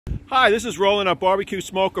Hi, this is Roland at BBQ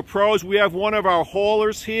Smoker Pros. We have one of our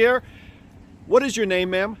haulers here. What is your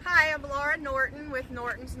name, ma'am? Hi, I'm Laura Norton with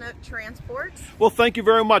Norton's Nook Transports. Well, thank you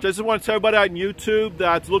very much. I just want to tell everybody out on YouTube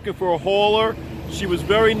that's looking for a hauler. She was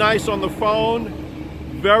very nice on the phone,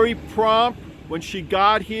 very prompt when she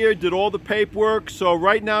got here, did all the paperwork. So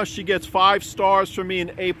right now she gets 5 stars from me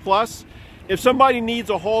and A+. If somebody needs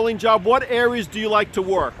a hauling job, what areas do you like to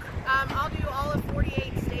work? I'll do all of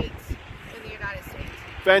 48 states in the United States.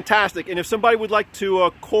 Fantastic. And if somebody would like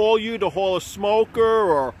to call you to haul a smoker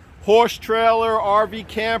or horse trailer, RV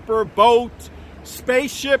camper, boat,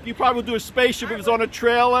 spaceship, you probably would do a spaceship if it's on a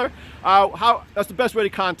trailer. That's the best way to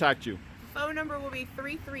contact you. Phone number will be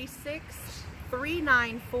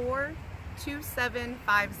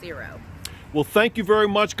 336-394-2750. Well, thank you very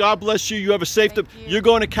much. God bless you. You have a safe trip. You're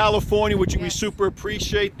going to California, which we super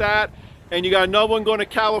appreciate that. And you got another one going to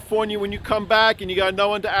California when you come back, and you got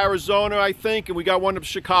another one to Arizona, I think, and we got one to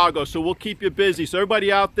Chicago. So we'll keep you busy. So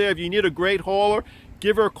everybody out there, if you need a great hauler,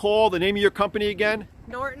 give her a call. The name of your company again?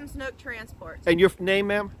 Norton's Nook Transports. And your name,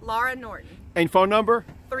 ma'am? Laura Norton. And phone number?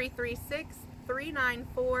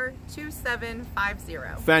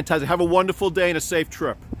 336-394-2750. Fantastic. Have a wonderful day and a safe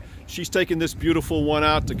trip. She's taking this beautiful one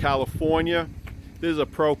out to California. This is a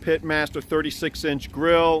Pro Pitmaster 36-inch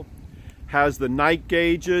grill. Has the night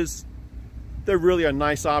gauges. They're really a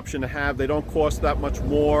nice option to have. They don't cost that much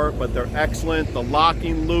more, but they're excellent. The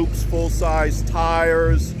locking loops, full-size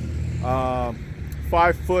tires,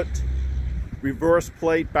 5-foot reverse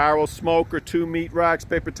plate barrel smoker, 2 meat racks,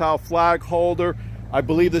 paper towel flag holder. I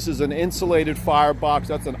believe this is an insulated firebox.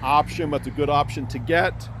 That's an option, but it's a good option to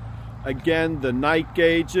get. Again, the night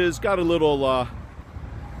gauges. Got a little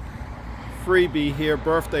freebie here,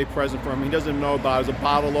 birthday present from him. He doesn't know about it. It's a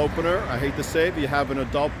bottle opener. I hate to say, if you have an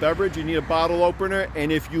adult beverage, you need a bottle opener.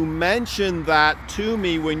 And if you mention that to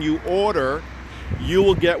me when you order, you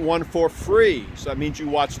will get one for free. So that means you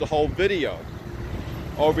watch the whole video.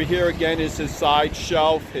 Over here again is his side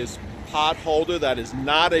shelf, his pot holder. That is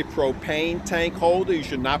not a propane tank holder. You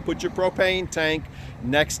should not put your propane tank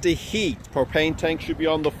next to heat. Propane tank should be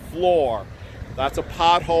on the floor. That's a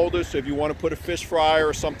pot holder, so if you want to put a fish fryer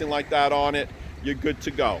or something like that on it, you're good to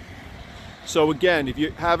go. So again, if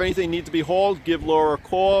you have anything need to be hauled, give Laura a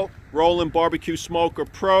call. Roland BBQ Smoker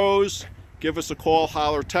Pros. Give us a call,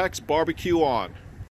 holler, text, barbecue on.